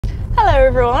Hello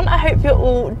everyone, I hope you're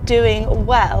all doing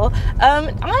well.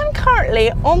 I'm currently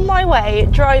on my way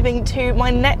driving to my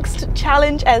next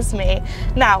challenge, Esme.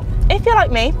 Now, if you're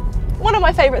like me, one of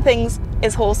my favourite things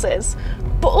is horses,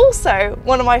 but also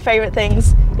one of my favourite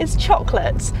things is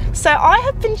chocolates. So I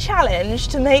have been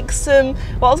challenged to make some,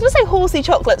 well, I was going to say horsey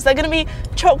chocolates. They're going to be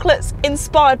chocolates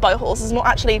inspired by horses, not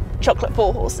actually chocolate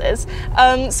for horses.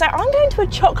 So I'm going to a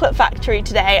chocolate factory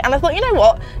today, and I thought, you know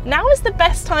what, now is the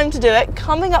best time to do it,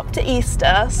 coming up to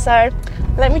Easter, so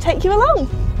let me take you along.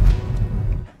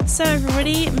 So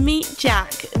everybody, meet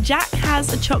Jack. Jack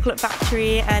has a chocolate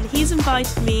factory and he's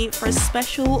invited me for a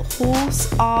special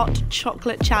horse art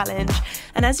chocolate challenge.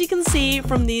 And as you can see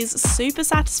from these super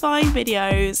satisfying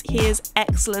videos, he is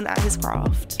excellent at his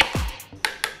craft.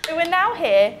 So we're now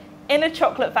here in a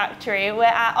chocolate factory. We're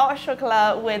at Art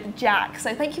Chocolat with Jack.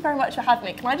 So thank you very much for having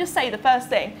me. Can I just say the first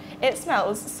thing, it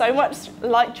smells so much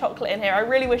like chocolate in here. I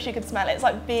really wish you could smell it. It's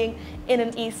like being in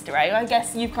an Easter egg. I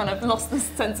guess you've kind of lost the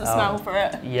sense of smell for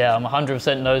it. Yeah, I'm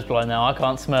 100% nose blind now. I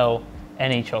can't smell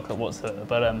any chocolate whatsoever.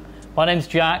 But my name's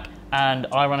Jack and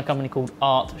I run a company called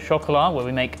Art Chocolat where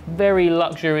we make very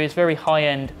luxurious, very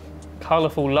high-end,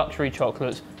 colourful luxury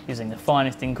chocolates using the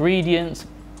finest ingredients.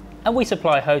 And we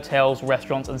supply hotels,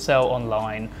 restaurants and sell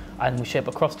online, and we ship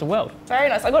across the world. Very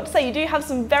nice. I got to say, you do have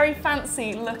some very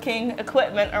fancy looking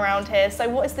equipment around here. So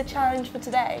what is the challenge for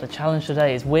today? The challenge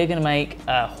today is we're going to make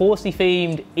a horsey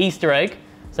themed Easter egg.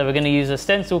 So we're going to use a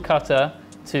stencil cutter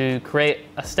to create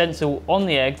a stencil on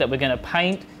the egg that we're going to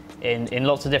paint in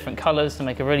lots of different colours to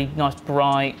make a really nice,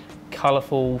 bright,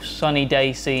 colourful, sunny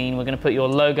day scene. We're going to put your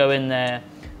logo in there.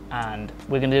 And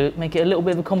we're going to make it a little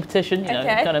bit of a competition, you know,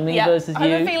 kind of me versus you. I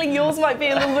have a feeling yours might be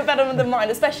a little bit better than mine,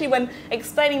 especially when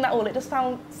explaining that all, it just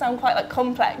sound quite like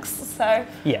complex. So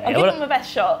yeah, I'll give it my best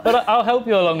shot. But I'll help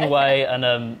you along the way,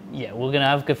 and yeah, we're going to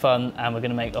have good fun, and we're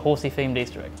going to make a horsey themed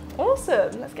Easter egg.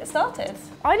 Awesome, let's get started.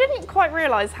 I didn't quite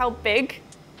realise how big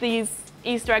these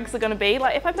Easter eggs are going to be.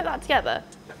 Like if I put that together,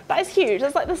 that is huge.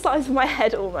 That's like the size of my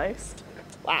head almost.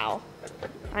 Wow.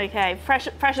 Okay,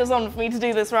 pressure's on for me to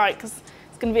do this right, because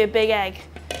going to be a big egg.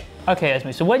 Okay,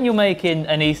 Esme, so when you're making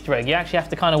an Easter egg, you actually have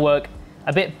to kind of work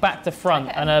a bit back to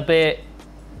front and a bit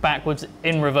backwards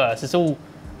in reverse. It's all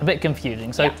a bit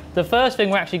confusing. So the first thing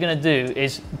we're actually going to do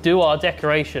is do our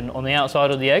decoration on the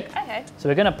outside of the egg. Okay. So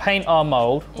we're going to paint our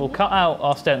mould. We'll cut out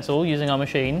our stencil using our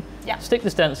machine, stick the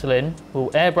stencil in, we'll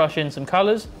airbrush in some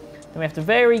colours, then we have to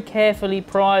very carefully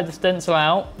pry the stencil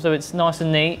out so it's nice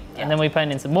and neat, and then we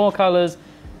paint in some more colours.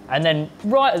 And then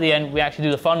right at the end, we actually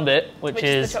do the fun bit, which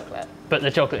is the chocolate. Put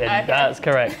the chocolate in. Okay. That's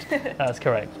correct. That's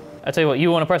correct. I tell you what, you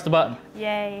want to press the button?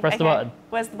 Yay. Press the button.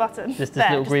 Where's the button? Just this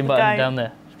little green button down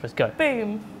there. Just press go.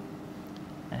 Boom.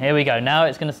 And here we go. Now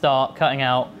it's going to start cutting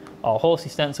out our horsey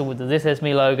stencil with the This Is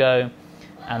Me logo,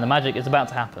 and the magic is about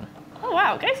to happen. Oh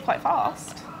wow, it goes quite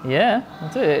fast. Yeah,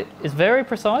 that's it. It's very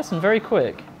precise and very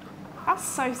quick. That's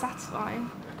so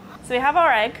satisfying. So we have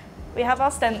our egg, we have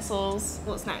our stencils.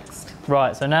 What's next?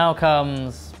 Right, so now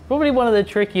comes probably one of the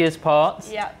trickiest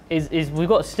parts. Yeah. Is we've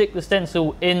got to stick the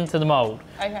stencil into the mould.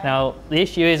 Okay. Now the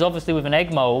issue is obviously with an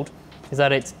egg mould is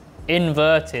that it's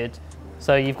inverted,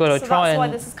 so you've got to try and. So that's why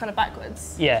this is kind of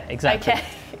backwards. Yeah, exactly. Okay.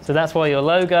 So that's why your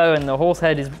logo and the horse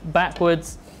head is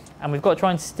backwards, and we've got to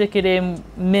try and stick it in,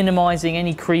 minimising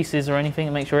any creases or anything,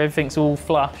 and make sure everything's all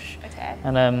flush. Okay.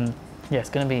 And yeah, it's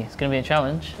gonna be a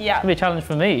challenge. Yeah. It's gonna be a challenge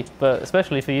for me, but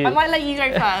especially for you. I might let you go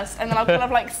first, and then I'll kind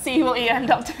of like see what you end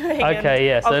up doing. Okay,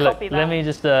 yeah. So look, let me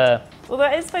just.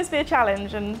 Although it is supposed to be a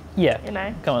challenge, and you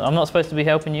know. Come on, I'm not supposed to be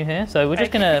helping you here, so we're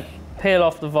just gonna peel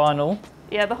off the vinyl.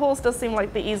 Yeah, the horse does seem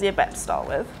like the easier bet to start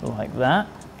with. Like that.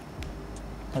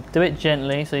 Do it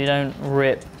gently so you don't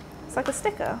rip. It's like a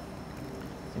sticker.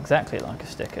 It's exactly like a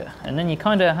sticker, and then you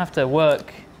kind of have to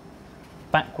work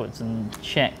backwards and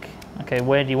check. Okay,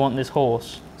 where do you want this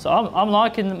horse? So I'm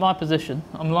liking my position.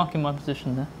 I'm liking my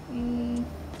position there.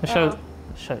 Let's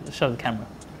show the camera.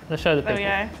 Let's show the people.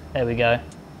 There we go. There we go.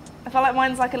 I feel like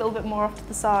mine's like a little bit more off to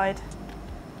the side.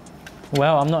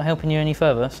 Well, I'm not helping you any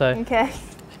further, so. Okay.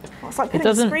 Well, it's like putting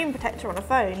a screen protector on a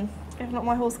phone. If not,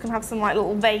 my horse can have some like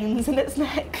little veins in its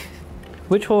neck.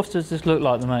 Which horse does this look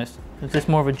like the most? Is this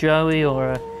more of a Joey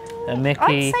or a Mickey?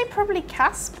 I'd say probably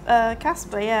Casper,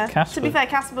 yeah. Casper. To be fair,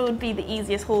 Casper would be the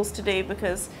easiest horse to do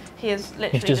because he is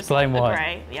literally just plain white.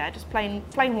 Grey. Yeah, just plain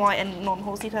white in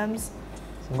non-horsey terms.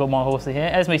 So I've got my horsey here.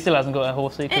 Esme still hasn't got a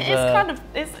horsey.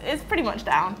 It's pretty much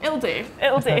down. It'll do.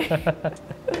 It'll do.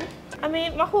 I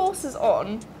mean, my horse is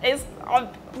on. I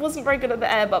wasn't very good at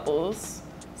the air bubbles,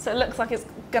 so it looks like it's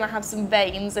gonna have some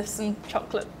veins if some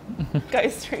chocolate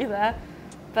goes through there.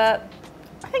 But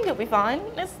I think it'll be fine.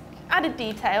 added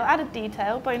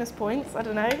detail, bonus points, I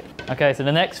don't know. Okay, so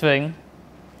the next thing,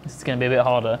 this is going to be a bit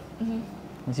harder,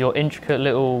 is your intricate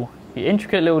little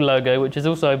logo, which is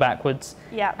also backwards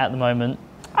at the moment.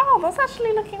 Oh, that's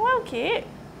actually looking well cute.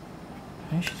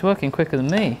 She's working quicker than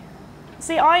me.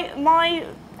 See, my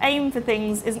aim for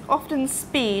things is often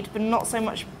speed, but not so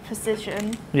much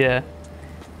precision. Yeah.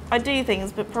 I do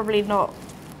things, but probably not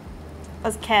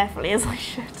as carefully as I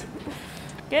should.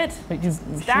 Good.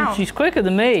 She's quicker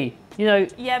than me. You know.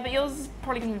 Yeah, but yours is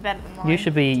probably gonna be better than mine. You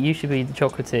should be the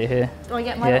chocolatier here. Do I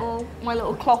get my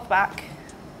little cloth back?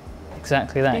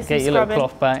 Exactly that. Get your little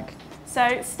cloth back.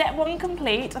 So step 1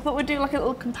 complete. I thought we'd do like a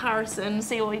little comparison,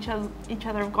 see what each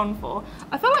other have gone for.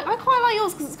 I feel like I quite like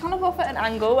yours because it's kind of off at an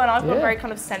angle, and I've got very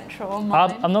kind of central on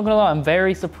mine. I'm not gonna lie, I'm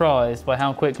very surprised by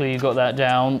how quickly you got that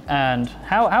down and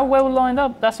how well lined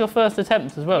up. That's your first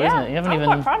attempt as well, isn't it? You haven't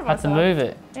even had to move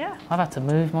it. Yeah. I've had to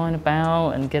move mine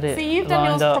about and get it. See, you've done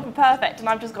yours proper perfect, and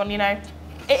I've just gone, you know,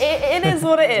 it is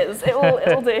what it is.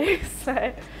 It'll do.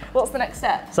 So. What's the next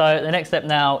step? So the next step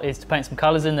now is to paint some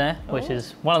colours in there, which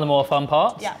is one of the more fun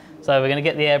parts. Yeah. So we're going to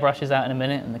get the airbrushes out in a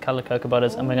minute and the coloured cocoa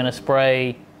butters, and we're going to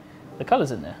spray the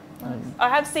colours in there. I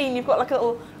have seen you've got like a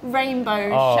little rainbow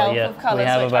shelf of colours,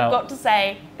 which I've got to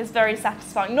say is very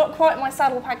satisfying. Not quite my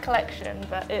saddle pad collection,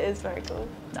 but it is very cool.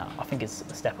 No, I think it's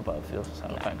a step above your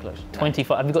saddle pack collection.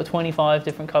 25. Have you got 25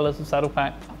 different colours of saddle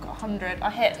pack? I've got 100. I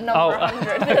hit number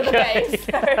 100 the other day,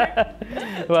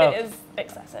 so well, it is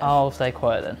excessive. I'll stay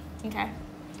quiet then. Okay.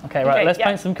 Okay, right, let's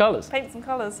paint some colours. Paint some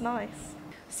colours, nice.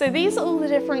 So these are all the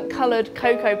different coloured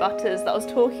cocoa butters that I was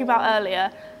talking about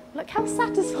earlier. Look how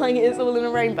satisfying it is all in a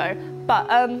rainbow. But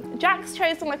Jack's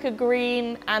chosen like a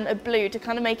green and a blue to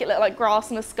kind of make it look like grass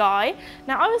and a sky.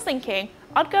 Now I was thinking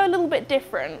I'd go a little bit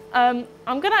different.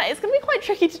 It's gonna be quite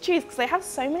tricky to choose because they have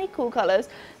so many cool colours.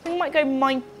 I think I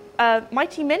might go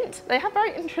Mighty Mint. They have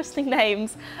very interesting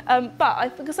names.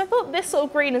 Because I thought this sort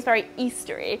of green is very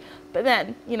Eastery, but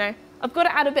then, you know, I've got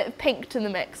to add a bit of pink to the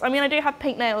mix. I mean, I do have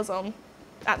pink nails on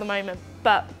at the moment,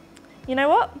 but you know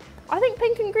what? I think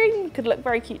pink and green could look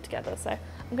very cute together, so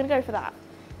I'm going to go for that.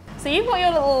 So you've got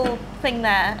your little thing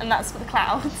there, and that's for the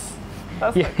clouds.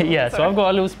 Yeah, so I've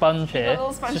got a little sponge here.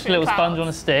 Just a little sponge on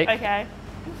a stick. Okay.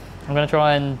 I'm going to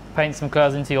try and paint some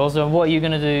colours into yours. So what are you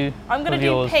going to do? I'm going to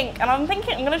do pink, and I'm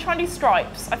thinking I'm going to try and do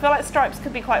stripes. I feel like stripes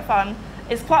could be quite fun.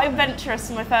 It's quite adventurous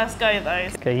for my first go though.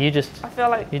 Okay, I feel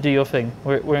like you do your thing.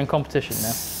 We're in competition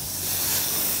now.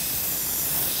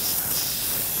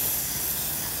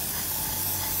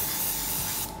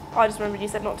 I just remembered you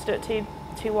said not to do it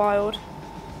too wild,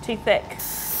 too thick.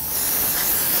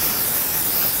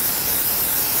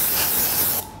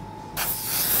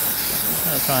 I'm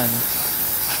gonna try and...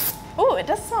 Oh, it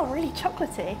does smell really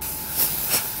chocolatey.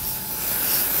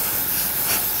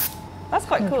 That's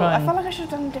quite cool. I feel like I should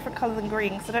have done a different colour than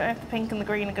green because I don't know if the pink and the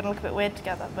green are going to look a bit weird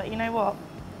together. But you know what?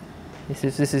 This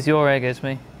is your egg,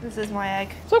 Esme. This is my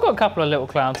egg. So I've got a couple of little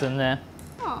clouds in there.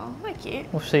 Oh, they're cute.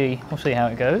 We'll see how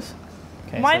it goes.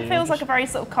 Okay, mine feels like a very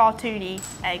sort of cartoony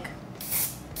egg.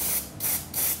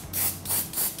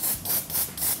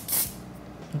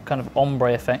 Kind of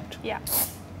ombre effect. Yeah.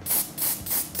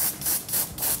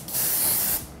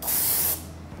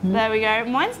 There we go.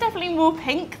 Mine's definitely more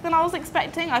pink than I was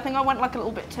expecting. I think I went like a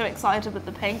little bit too excited with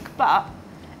the pink, but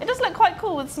it does look quite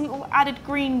cool with some little added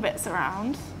green bits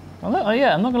around. Oh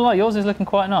yeah, I'm not gonna lie, yours is looking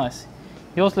quite nice.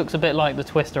 Yours looks a bit like the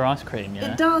Twister ice cream, you know?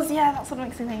 It does, yeah, that's what it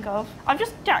makes me think of. I've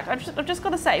just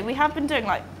got to say, we have been doing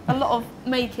like a lot of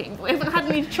making, but we haven't had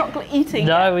any chocolate eating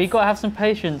No, yet. we've got to have some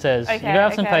patience, Ez. Okay, You've got to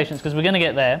have some patience because we're going to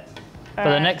get there. But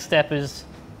the next step is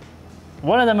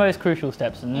one of the most crucial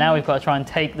steps, and now we've got to try and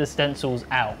take the stencils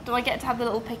out. Do I get to have the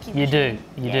little picky You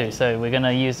do. So we're going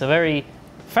to use a very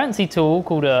fancy tool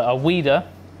called a weeder,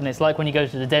 and it's like when you go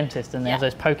to the dentist and they have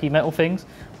those pokey metal things.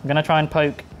 I'm going to try and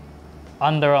poke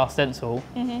under our stencil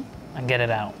and get it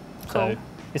out. Cool. So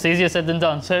it's easier said than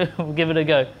done, so we'll give it a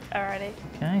go. Alrighty.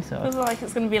 Okay, so feels like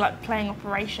it's going to be like playing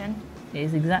Operation. It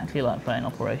is exactly like playing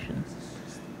Operation,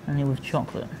 only with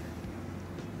chocolate.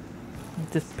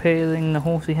 Just peeling the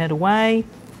horsey head away.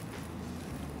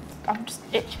 I'm just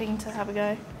itching to have a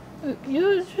go.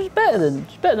 You're just better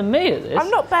than me at this. I'm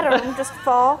not better, I'm just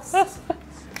fast.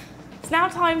 It's now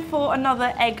time for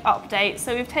another egg update.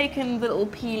 So we've taken the little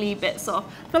peely bits off.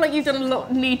 I feel like you've done a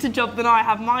lot neater job than I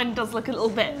have. Mine does look a little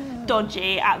bit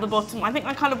dodgy at the bottom. I think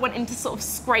I kind of went into sort of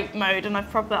scrape mode and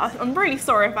I'm really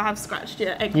sorry if I have scratched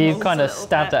your egg molds. You've kind of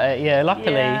stabbed at it, yeah.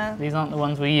 Luckily, these aren't the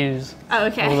ones we use all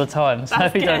the time, so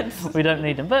we don't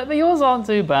need them. But yours aren't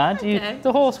too bad.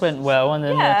 The horse went well, and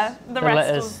then the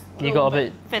letters You got a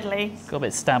bit fiddly. Got a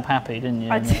bit stab happy, didn't you?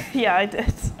 Yeah, I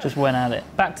did. Just went at it.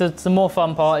 Back to the more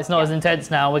fun part. It's not as intense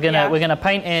now. We're gonna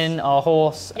paint in our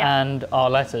horse and our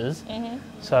letters.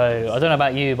 So I don't know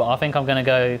about you, but I think I'm gonna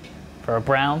go for a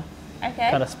brown.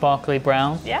 Okay. Kind of sparkly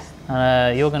brown.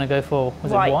 Yeah. You're gonna go for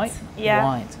was white. it white? Yeah.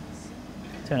 White.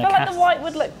 I feel like the white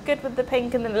would look good with the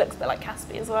pink, and then it looks a bit like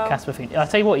Casper as well. Casper thing. I'll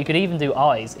tell you what, you could even do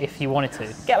eyes if you wanted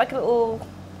to. Get like do a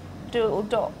little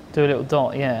dot. Do a little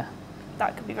dot, yeah.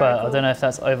 That could be very cool. But I don't know if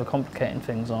that's overcomplicating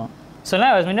things or not. So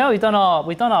now, as we know, we've done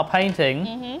our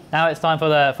painting. Now it's time for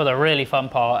the really fun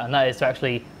part, and that is to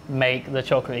actually make the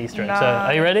chocolate Easter egg. Nice. So,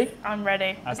 are you ready? I'm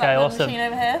ready. Okay, is that the awesome. machine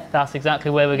over here? That's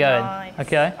exactly where we're going. Nice.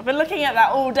 Okay. I've been looking at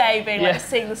that all day, being like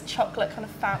seeing this chocolate kind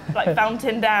of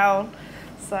fountain down.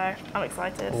 So I'm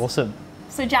excited. Awesome.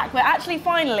 So Jack, we're actually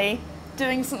finally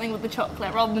doing something with the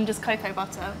chocolate rather than just cocoa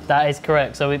butter. That is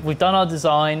correct. So we've done our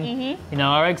design. You know,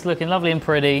 our egg's looking lovely and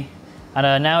pretty,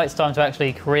 and now it's time to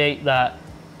actually create that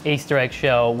Easter egg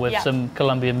shell with some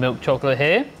Colombian milk chocolate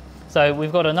here. So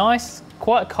we've got a nice,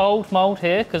 quite a cold mould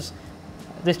here because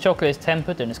this chocolate is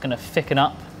tempered and it's going to thicken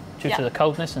up due to the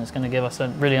coldness, and it's going to give us a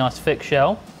really nice thick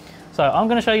shell. So I'm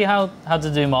going to show you how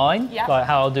to do mine, like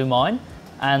how I'll do mine,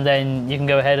 and then you can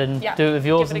go ahead and do it with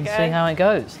yours and see how it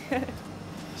goes.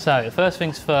 So first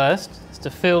things first is to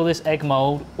fill this egg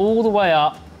mould all the way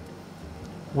up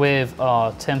with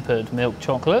our tempered milk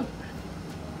chocolate.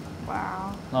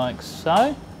 Wow. Like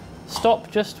so.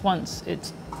 Stop just once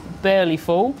it's barely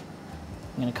full.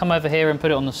 I'm going to come over here and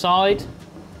put it on the side.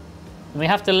 And we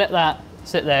have to let that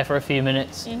sit there for a few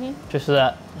minutes just so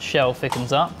that shell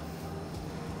thickens up.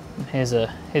 And here's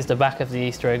the back of the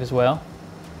Easter egg as well.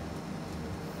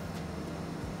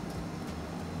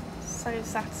 So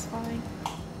satisfying.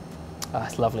 Ah,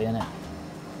 it's lovely, isn't it?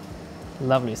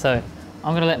 Lovely. So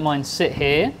I'm going to let mine sit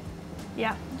here.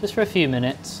 Yeah. Just for a few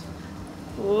minutes.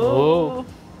 Ooh.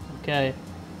 Okay.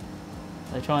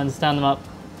 So try and stand them up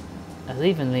as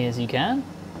evenly as you can.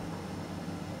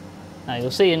 Now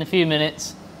you'll see in a few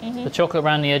minutes the chocolate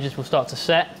around the edges will start to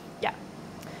set. Yeah.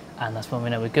 And that's when we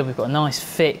know we're good. We've got a nice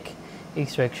thick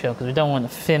Easter egg shell because we don't want a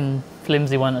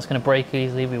flimsy one that's going to break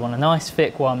easily. We want a nice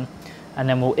thick one. And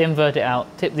then we'll invert it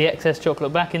out, tip the excess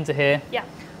chocolate back into here,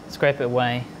 scrape it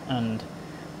away, and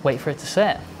wait for it to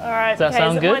set. All right, does that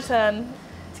sound good? It's my turn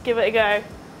to give it a go.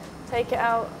 Take it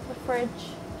out of the fridge.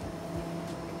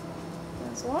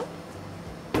 There's one.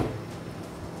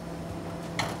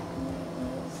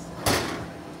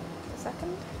 A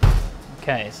second.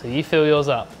 Okay, so you fill yours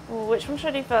up. Well, which one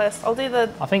should I do first? I'll do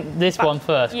the... I think this one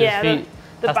first. Yeah,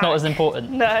 that's back. not as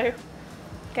important. No.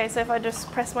 Okay, so if I just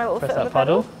press my little foot on the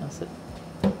puddle. pedal. That's it.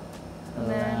 And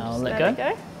then now just let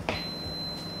go.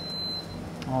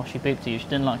 Oh, she beeped at you. She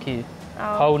didn't like you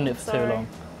holding it for too long.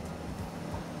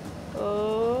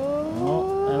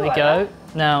 Oh, there we go.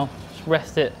 That. Now, just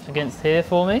rest it against here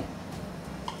for me.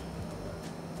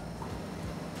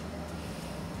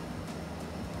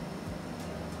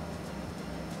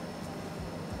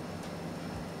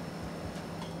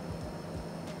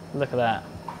 Look at that.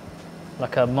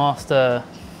 Like a master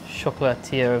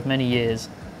chocolatier of many years.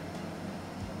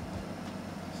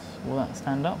 Will that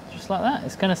stand up just like that?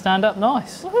 It's going to stand up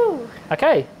nice. Woohoo!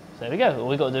 Okay, so there we go. All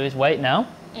we've got to do is wait now.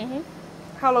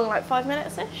 How long, like 5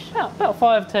 minutes-ish? About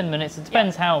 5-10 minutes. It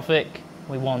depends how thick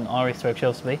we want our Easter egg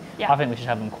shells to be. I think we should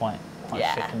have them quite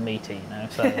thick and meaty, you know,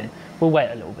 so we'll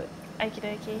wait a little bit. Okie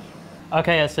dokie.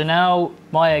 Okay, so now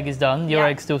my egg is done. Your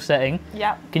egg's still setting.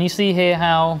 Yeah. Can you see here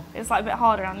how... It's like a bit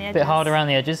harder around the edges. A bit harder around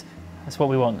the edges. That's what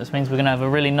we want. This means we're going to have a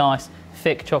really nice,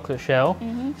 thick chocolate shell.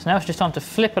 So now it's just time to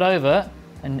flip it over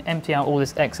and empty out all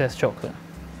this excess chocolate.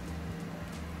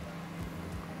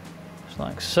 Just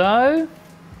like so.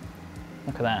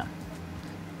 Look at that.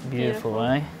 Beautiful,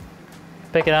 eh?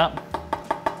 Pick it up,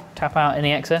 tap out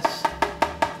any excess.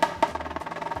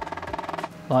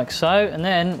 Like so, and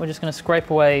then we're just going to scrape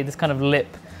away this kind of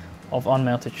lip of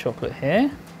unmelted chocolate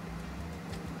here.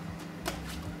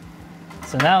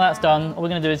 So now that's done, all we're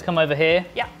going to do is come over here.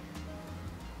 Yeah.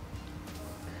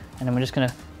 And then we're just going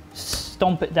to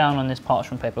stomp it down on this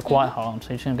parchment paper quite hard. So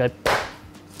you're just going to go,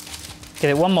 give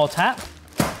it one more tap.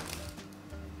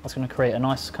 That's going to create a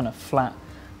nice kind of flat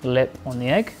lip on the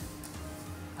egg.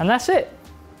 And that's it.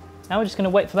 Now we're just going to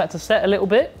wait for that to set a little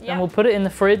bit, and we'll put it in the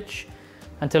fridge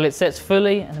until it sets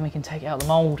fully, and then we can take it out of the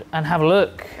mould and have a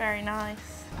look. Very nice.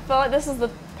 I feel like this is the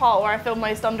part where I feel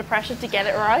most under pressure to get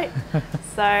it right.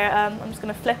 So I'm just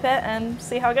going to flip it and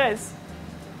see how it goes.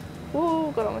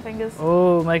 Ooh, got it on my fingers.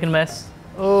 Oh, making a mess.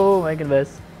 Oh, making a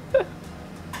mess.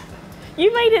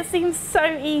 You made it seem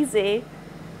so easy.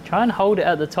 Try and hold it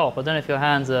at the top. I don't know if your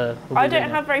hands are... I don't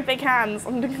have very big hands.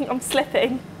 I'm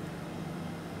slipping.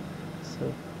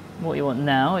 what you want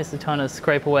now is to kind of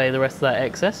scrape away the rest of that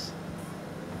excess.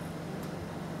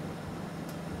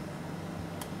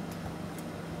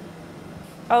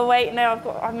 Oh wait,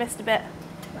 no, I missed a bit.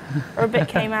 Or a bit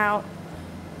came out.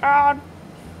 Oh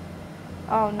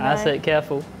no. That's it,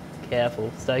 careful.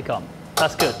 Careful, stay calm.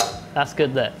 That's good. That's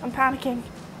good there. I'm panicking.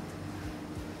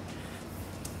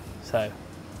 So,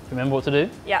 remember what to do?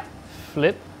 Yeah.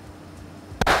 Flip.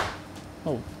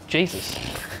 Oh, Jesus.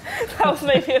 That was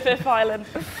maybe a bit violent.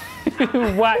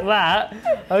 Whack that.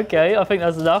 Okay, I think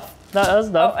that's enough. That's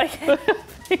enough. Oh,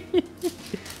 okay.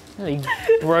 He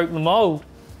broke the mould.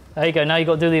 There you go, now you've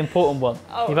got to do the important one.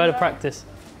 Oh, you've had no. to practice.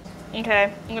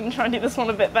 Okay, I'm going to try and do this one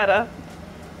a bit better.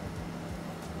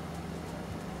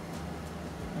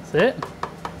 That's it.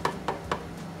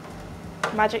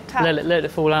 Magic tap. Let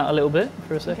it fall out a little bit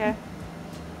for a second. Okay.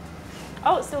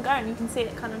 Oh, it's still going. You can see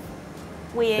it kind of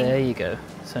weeing. There you go.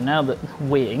 So now that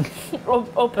weeing. or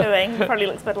pooing. It probably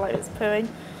looks better like it's pooing.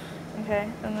 Okay,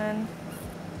 and then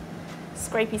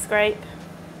scrapey scrape.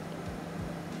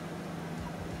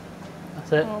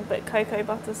 That's it. Oh, a bit of cocoa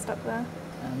butter stuck there.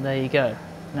 And there you go.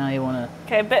 Now you want to...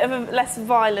 Okay, a bit of a less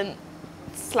violent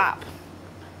slap.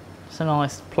 Just a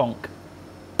nice plonk.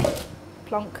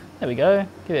 Plonk. There we go.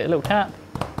 Give it a little tap.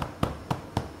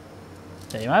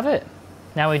 There you have it.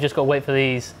 Now we just got to wait for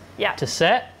these to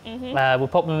set. We'll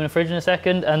pop them in the fridge in a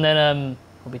second, and then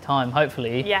it'll be time,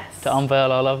 hopefully, to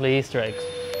unveil our lovely Easter eggs.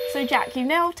 So Jack, you've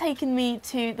now taken me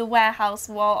to the warehouse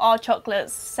while our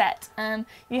chocolate's set, and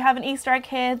you have an Easter egg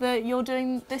here that you're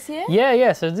doing this year?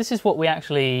 Yeah, so this is what we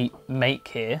actually make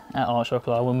here at Art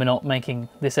Chocolat when we're not making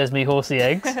this Esme horsey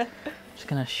eggs. Just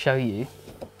going to show you.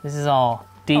 This is our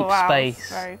deep space.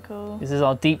 Very cool. This is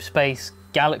our deep space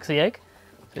galaxy egg.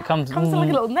 So it comes in like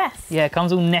a little nest. Yeah, it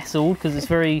comes all nestled because it's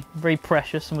very, very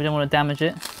precious and we don't want to damage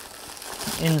it.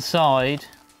 Inside,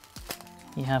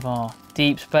 you have our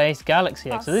deep space galaxy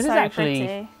egg. So this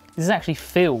is actually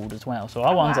filled as well. So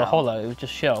our ones are hollow,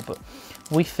 just shell, but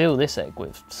we fill this egg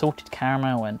with salted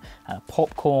caramel and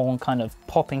popcorn, kind of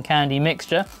popping candy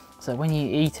mixture. So when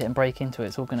you eat it and break into it,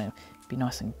 it's all going to be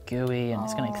nice and gooey and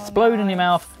it's going to explode in your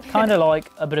mouth, kind of like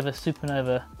a bit of a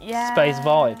supernova space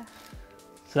vibe.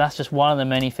 So that's just one of the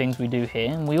many things we do here.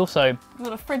 And we also... We've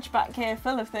got a fridge back here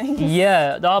full of things.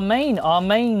 Yeah, our main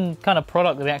kind of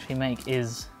product that we actually make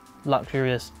is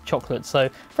luxurious chocolates. So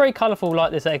very colourful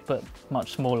like this egg, but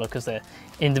much smaller because they're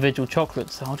individual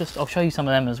chocolates. So I'll show you some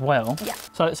of them as well. Yeah.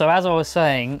 So as I was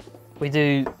saying, we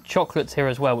do chocolates here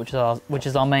as well, which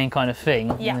is our main kind of thing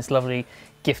in this lovely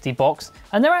gifty box.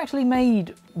 And they're actually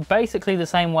made basically the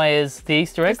same way as the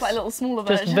Easter eggs. Just like little smaller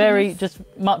versions. Just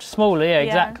much smaller, yeah,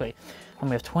 exactly. And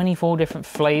we have 24 different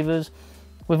flavours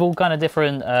with all kind of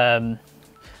different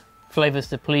flavours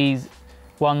to please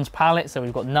one's palate. So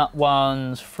we've got nut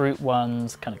ones, fruit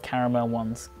ones, kind of caramel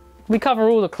ones. We cover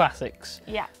all the classics.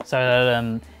 Yeah. So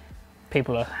that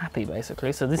people are happy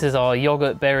basically. So this is our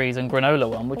yogurt, berries and granola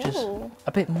one, which is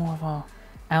a bit more of our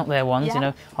out there ones, you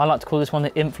know. I like to call this one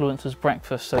the influencer's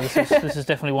breakfast, so this is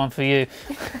definitely one for you.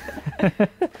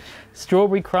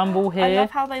 Strawberry crumble here. I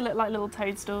love how they look like little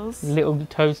toadstools. Little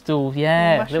toadstools,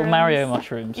 yeah. Little Mario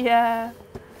mushrooms. Yeah.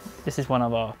 This is one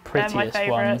of our prettiest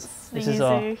ones. This is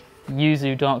our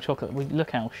yuzu dark chocolate.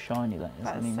 Look how shiny that is.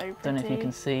 That's I mean, so don't know if you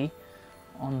can see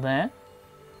on there,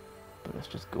 but it's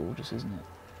just gorgeous, isn't it?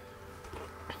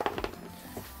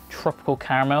 Tropical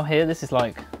caramel here. This is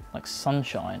like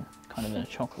sunshine, kind of in a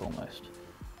chocolate almost.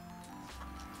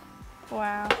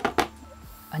 Wow.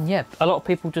 And yeah, a lot of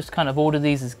people just kind of order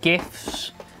these as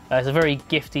gifts. It's a very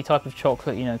gifty type of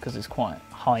chocolate, you know, because it's quite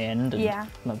high end and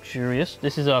luxurious.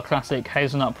 This is our classic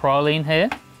hazelnut praline here.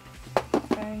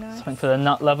 Very nice. Something for the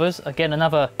nut lovers. Again,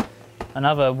 another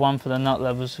one for the nut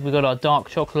lovers. We've got our dark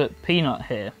chocolate peanut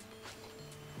here.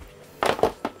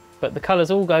 But the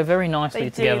colours all go very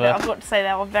nicely together. I've got to say they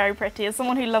are very pretty. As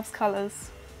someone who loves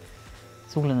colours.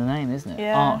 It's all in the name, isn't it?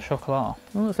 Yeah. Art Chocolat.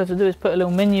 All we have to do is put a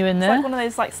little menu in there. It's like one of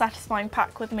those like satisfying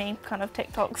pack with me kind of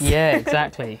TikToks. Yeah,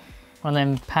 exactly. One of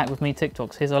them pack with me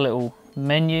TikToks. Here's our little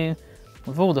menu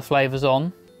with all the flavours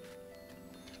on.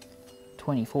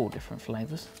 24 different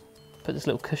flavours. Put this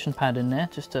little cushion pad in there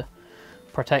just to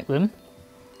protect them.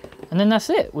 And then that's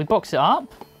it. We box it up.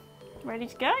 Ready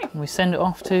to go. And we send it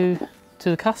off to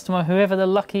the customer, whoever the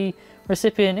lucky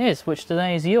recipient is, which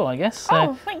today is you, I guess.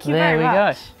 So thank you very much. There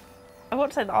we go. I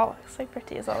want to say that art looks so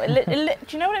pretty as well. Do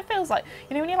you know what it feels like?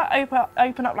 You know when you like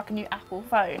open up like a new Apple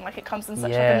phone, like it comes in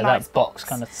such like a nice box.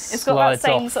 Kind of it's got that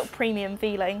same sort of premium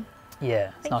feeling.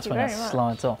 Yeah, it's nice when it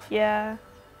slides off. Yeah.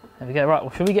 There we go. Right,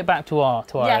 well, should we get back to our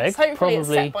egg? Hopefully Probably it's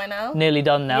set by now. Nearly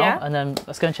done now, and then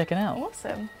let's go and check it out.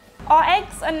 Awesome. Our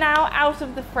eggs are now out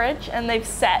of the fridge and they've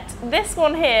set. This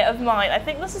one here of mine, I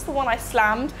think this is the one I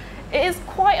slammed. It is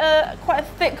quite a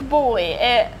thick boy.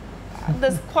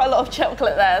 There's quite a lot of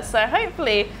chocolate there, so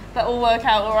hopefully that will work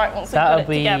out all right once we put it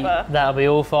together. That'll be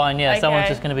all fine, yeah. Okay. Someone's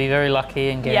just going to be very lucky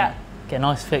and get a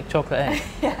nice thick chocolate egg.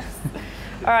 Yes.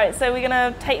 All right, so we're going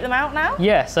to take them out now?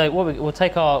 Yeah, so we'll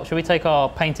take our, should we take our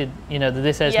painted, you know, the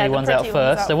This Esme ones out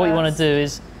first? So what you want to do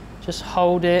is just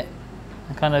hold it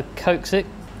and kind of coax it.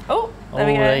 Oh, there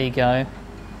we go. There you go.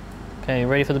 Okay,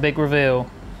 ready for the big reveal?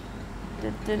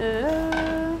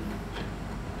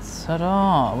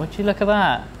 Ta-da! Would you look at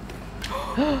that?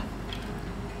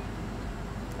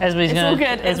 Esme's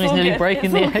nearly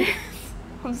breaking the egg.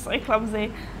 I'm so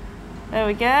clumsy. There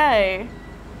we go.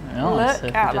 Nice.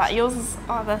 Look at that. Yours is,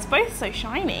 oh, they're both so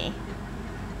shiny.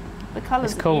 The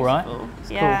colours are cool, beautiful. Right?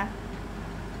 It's yeah. Cool.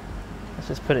 Let's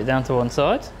just put it down to one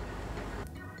side.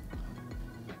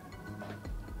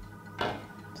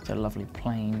 Just a lovely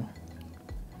plain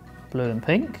blue and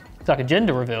pink. It's like a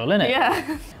gender reveal, isn't it?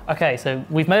 Yeah. Okay, so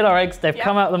we've made our eggs. They've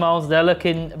come out of the molds. They're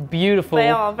looking beautiful. They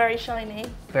are very shiny.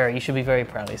 Very. You should be very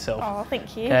proud of yourself. Oh,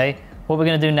 thank you. Okay. What we're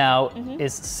going to do now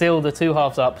is seal the two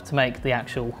halves up to make the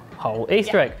actual whole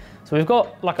Easter egg. So we've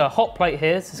got like a hot plate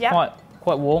here. This is quite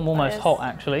warm, almost hot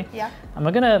actually. Yeah. And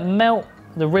we're going to melt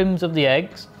the rims of the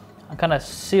eggs and kind of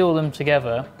seal them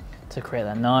together to create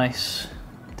that nice,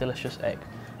 delicious egg.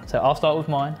 So I'll start with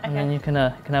mine, and then you can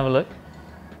have a look.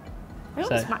 They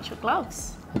almost match your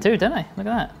gloves. They do, don't they? Look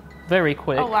at that. Very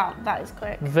quick. Oh wow, that is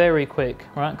quick. Very quick,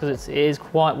 right? Because it is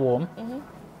quite warm.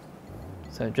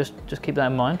 So just keep that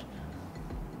in mind.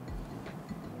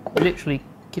 Literally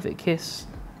give it a kiss.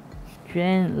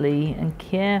 Gently and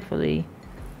carefully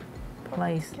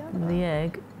place the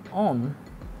egg on.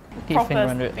 Keep your finger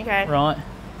under it. Okay. Right.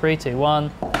 3, 2,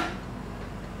 1.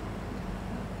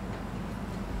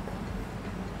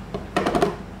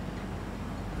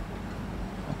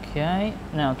 Okay.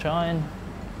 Now try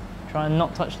and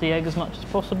not touch the egg as much as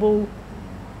possible.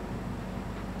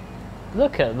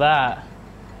 Look at that.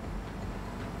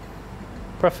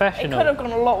 Professional. It could have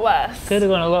gone a lot worse. Could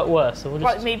have gone a lot worse. So we'll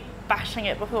just like me bashing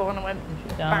it before and I went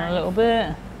down bang. a little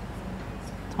bit.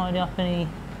 Tidy up any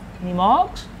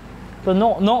marks. But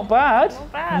not bad.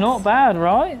 Not bad. Not bad,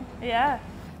 right? Yeah.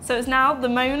 So it's now the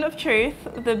moment of truth,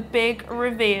 the big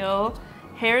reveal.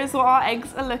 Here is what our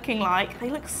eggs are looking like. They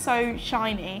look so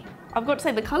shiny. I've got to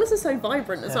say, the colours are so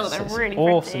vibrant as well. They're really pretty.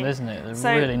 Awesome, isn't it?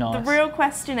 They're really nice. The real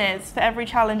question is, for every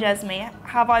challenge, Esme,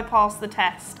 have I passed the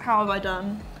test? How have I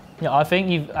done? Yeah, I think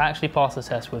you've actually passed the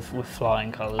test with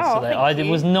flying colours today. I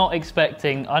was not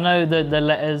expecting. I know that the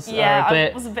letters are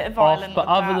it was a bit violent, off, but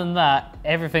other than that,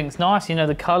 everything's nice. You know,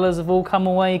 the colours have all come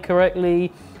away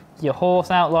correctly. Your horse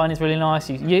outline is really nice.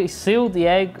 You sealed the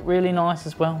egg really nice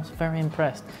as well. I was very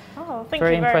impressed. Oh, thank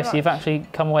very you very impressed. much. You've actually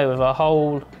come away with a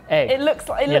whole egg. It looks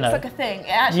like a thing. It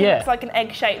actually looks like an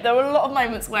egg shape. There were a lot of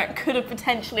moments where it could have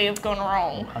potentially have gone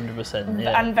wrong. 100%,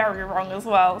 yeah. And very wrong as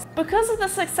well. Because of the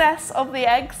success of the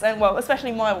eggs, and well,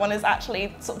 especially my one is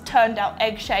actually sort of turned out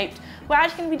egg shaped, we're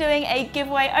actually going to be doing a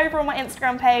giveaway over on my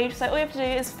Instagram page. So all you have to do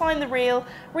is find the reel,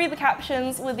 read the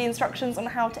captions with the instructions on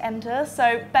how to enter.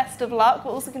 So best of luck.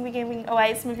 We're also going to be giving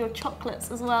away some of your chocolates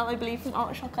as well, I believe, from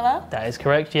Art Chocolat. That is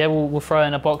correct. Yeah, we'll throw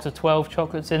in a box of 12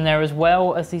 chocolates in there, as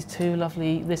well as these two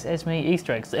lovely This Esme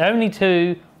Easter eggs. The only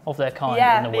two of their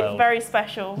kind in the world. Yeah, very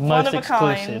special. Most one of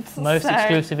exclusive. a kind. Most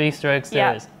exclusive Easter eggs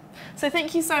there is. So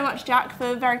thank you so much, Jack,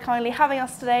 for very kindly having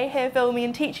us today, here filming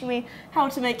and teaching me how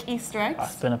to make Easter eggs.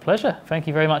 It's been a pleasure. Thank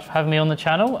you very much for having me on the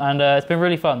channel, and it's been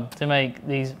really fun to make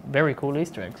these very cool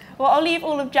Easter eggs. Well, I'll leave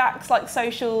all of Jack's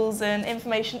socials and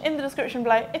information in the description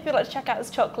below if you'd like to check out his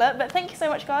chocolate. But thank you so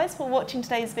much, guys, for watching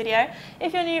today's video.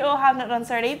 If you're new or have not done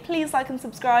so already, please like and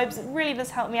subscribe. It really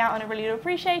does help me out and I really do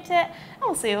appreciate it. And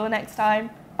we'll see you all next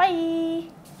time. Bye!